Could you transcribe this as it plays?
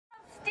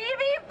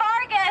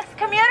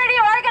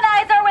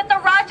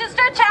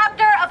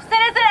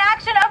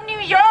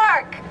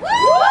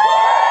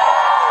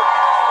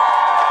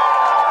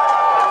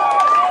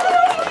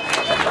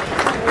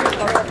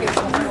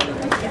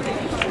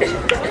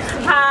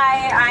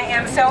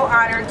so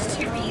honored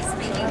to be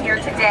speaking here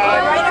today.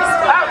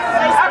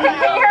 Okay,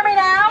 can you hear me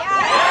now?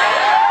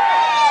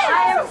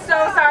 I am so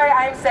sorry,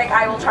 I'm sick.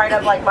 I will try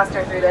to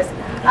muster through this.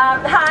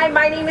 Hi,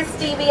 my name is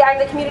Stevie. I'm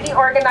the community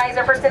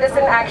organizer for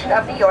Citizen Action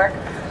of New York.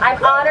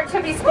 I'm honored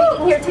to be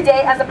speaking here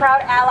today as a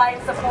proud ally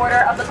and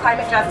supporter of the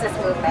climate justice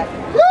movement.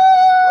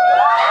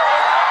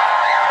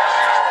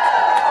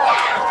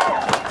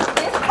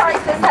 This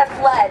crisis has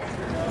led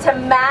to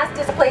mass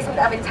displacement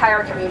of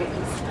entire communities.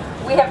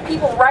 We have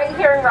people right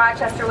here in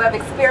Rochester who have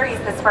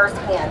experienced this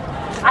firsthand.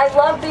 I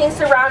love being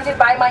surrounded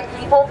by my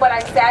people, but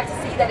I'm sad to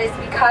see that it's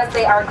because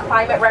they are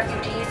climate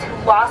refugees who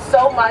lost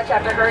so much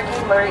after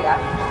Hurricane Maria.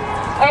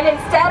 And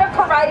instead of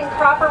providing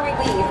proper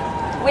relief,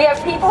 we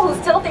have people who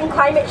still think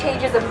climate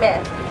change is a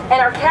myth and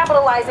are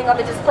capitalizing on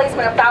the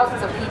displacement of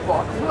thousands of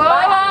people.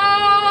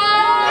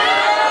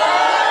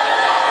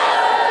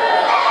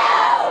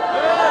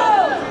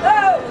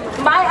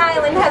 My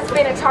island has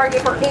been a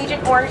target for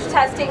Agent Orange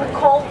testing,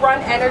 coal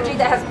run energy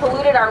that has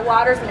polluted our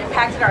waters and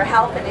impacted our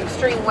health in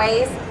extreme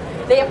ways.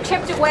 They have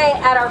chipped away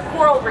at our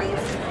coral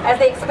reefs as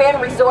they expand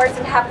resorts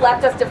and have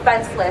left us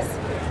defenseless.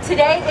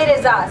 Today it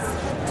is us.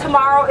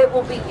 Tomorrow it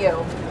will be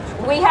you.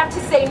 We have to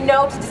say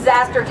no to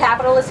disaster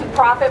capitalists who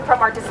profit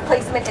from our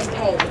displacement and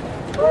pain.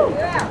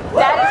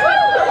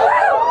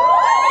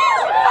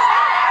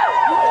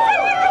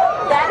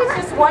 That is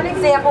just one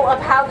example of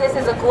how this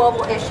is a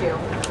global issue.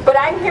 But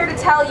I'm here to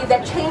tell you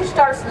that change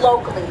starts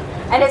locally,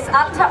 and it's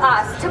up to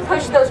us to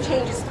push those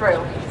changes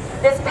through.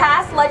 This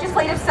past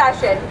legislative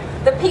session,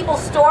 the people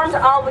stormed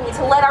Albany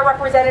to let our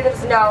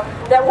representatives know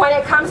that when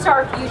it comes to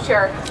our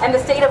future and the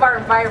state of our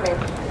environment,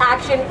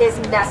 action is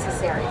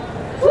necessary.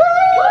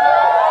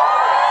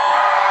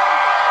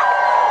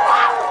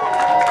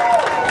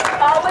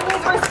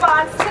 Albany's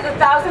response to the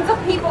thousands of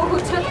people who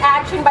took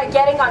action by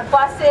getting on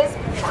buses,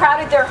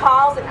 crowded their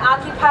halls, and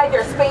occupied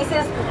their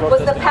spaces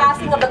was the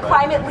passing of the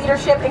Climate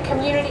Leadership and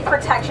Community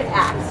Protection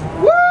Acts.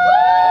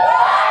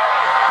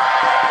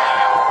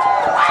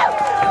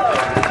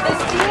 The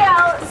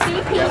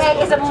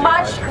CLCPA is a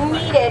much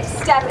needed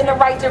step in the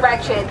right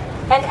direction,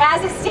 and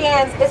as it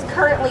stands is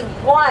currently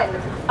one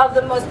of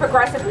the most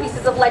progressive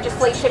pieces of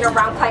legislation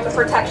around climate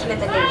protection in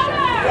the nation.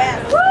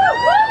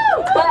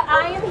 But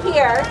I am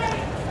here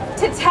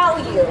to tell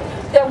you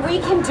that we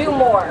can do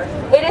more.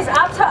 It is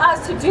up to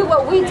us to do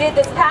what we did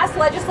this past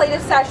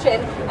legislative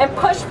session and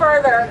push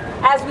further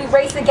as we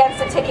race against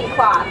the ticking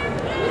clock.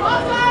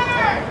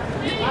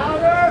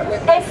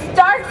 It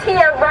starts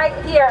here, right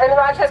here in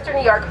Rochester,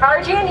 New York.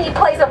 RG&E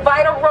plays a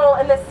vital role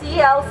in the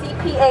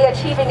CLCPA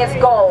achieving its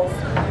goals.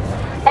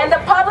 And the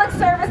public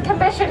service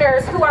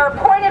commissioners who are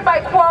appointed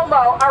by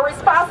Cuomo are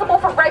responsible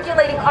for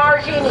regulating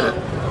RG&E.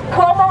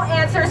 Cuomo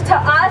answers to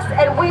us,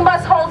 and we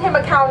must hold him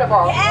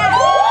accountable.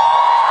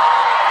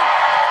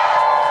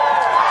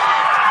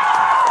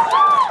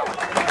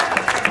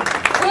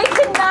 We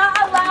cannot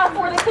allow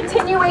for the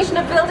continuation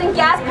of building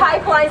gas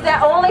pipelines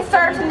that only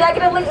serve to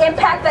negatively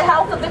impact the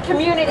health of the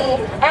community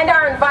and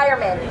our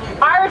environment.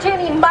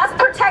 RG&E must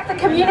protect the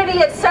community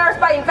it serves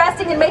by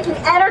investing in making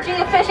energy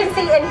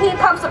efficiency and heat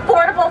pumps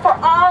affordable for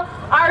all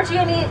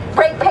RG&E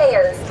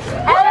ratepayers.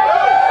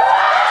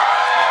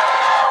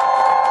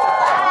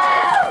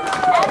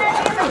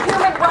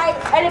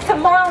 And it's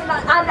immoral and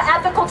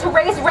unethical to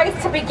raise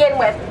rates to begin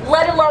with,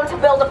 let alone to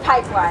build a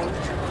pipeline.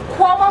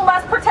 Cuomo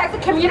must protect the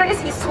communities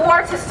he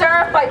swore to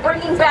serve by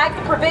bringing back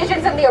the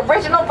provisions in the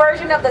original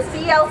version of the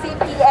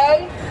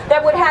CLCPA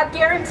that would have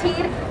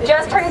guaranteed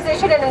just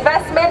transition and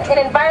investment in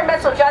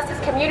environmental justice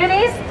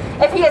communities.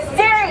 If he is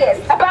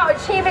serious about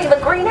achieving the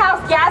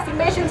greenhouse gas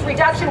emissions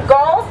reduction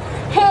goals,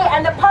 he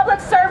and the public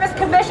service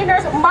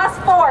commissioners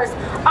must force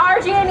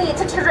RG&E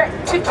to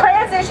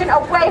transition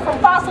away from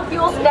fossil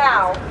fuels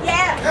now.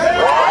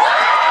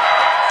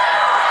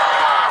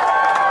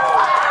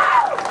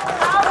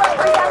 Our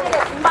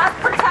representatives must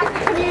protect the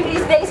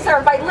communities they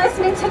serve by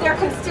listening to their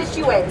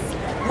constituents.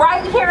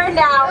 Right here and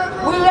now,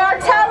 we are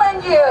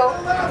telling you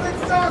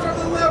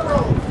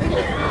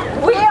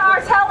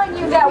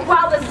that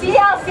while the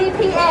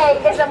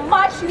CLCPA is a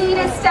much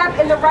needed step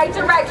in the right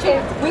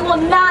direction, we will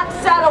not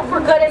settle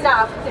for good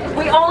enough.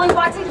 We only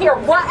want to hear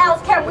what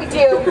else can we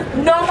do.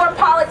 No more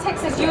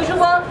politics as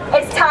usual.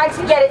 It's time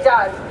to get it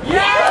done.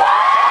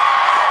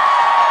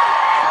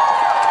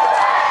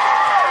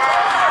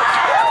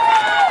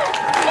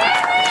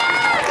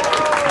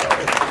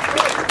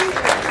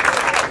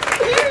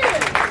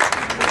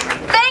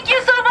 Thank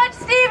you so much,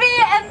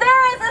 Stevie. And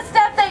there is a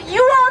step that you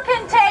all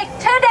can take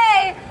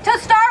today to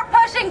start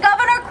pushing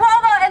Governor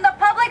Cuomo and the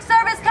Public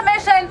Service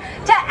Commission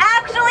to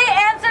actually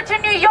answer to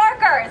New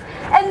Yorkers.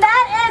 And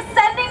that is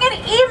sending an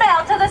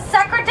email to the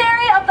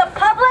Secretary of the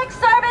Public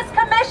Service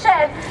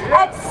Commission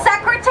at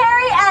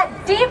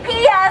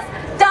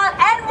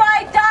secretary@dps.nh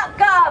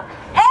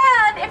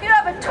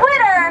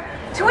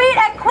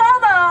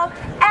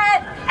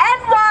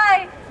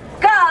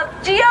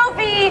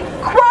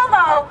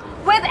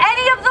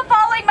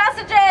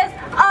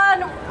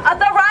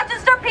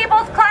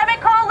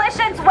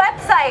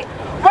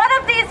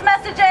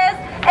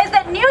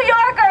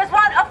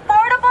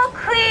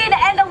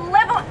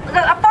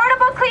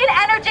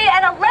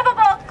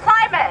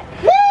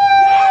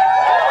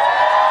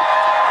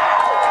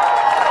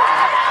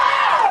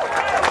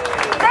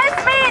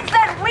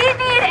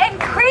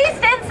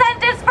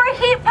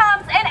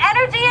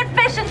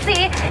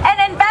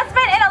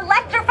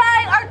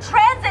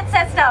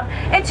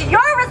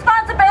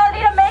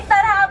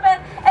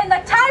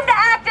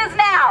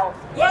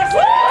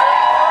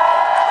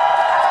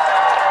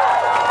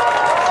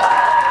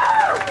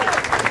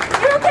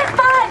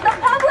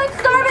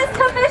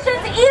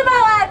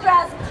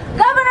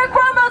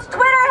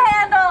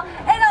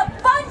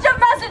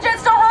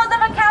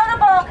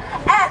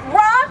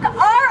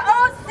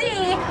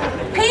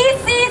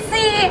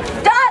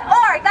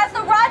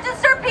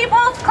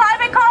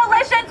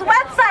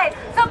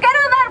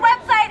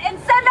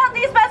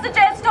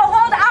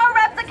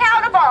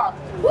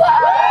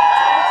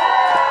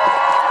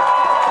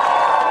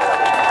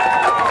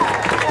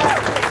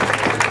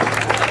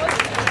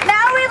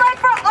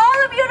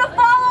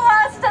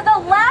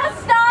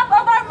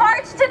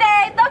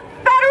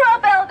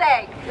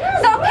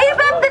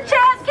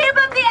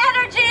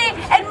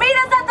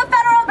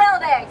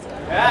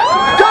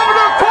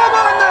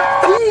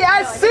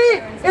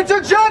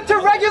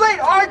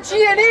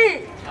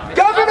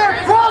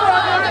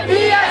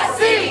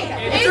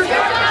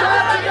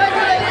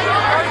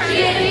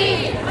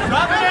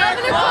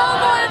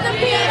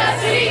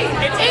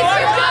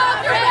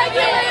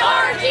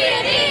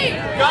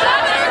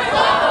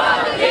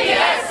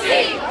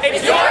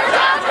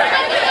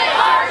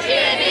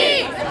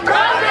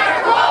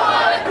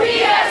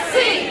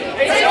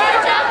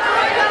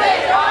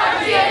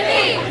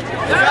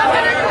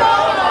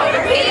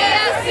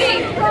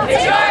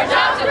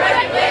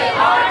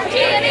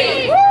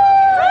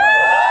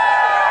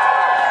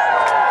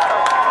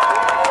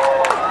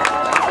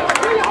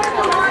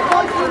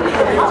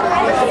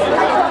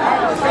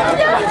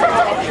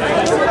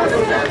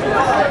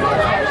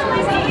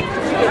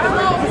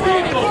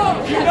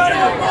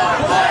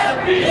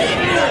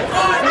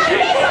Freedom!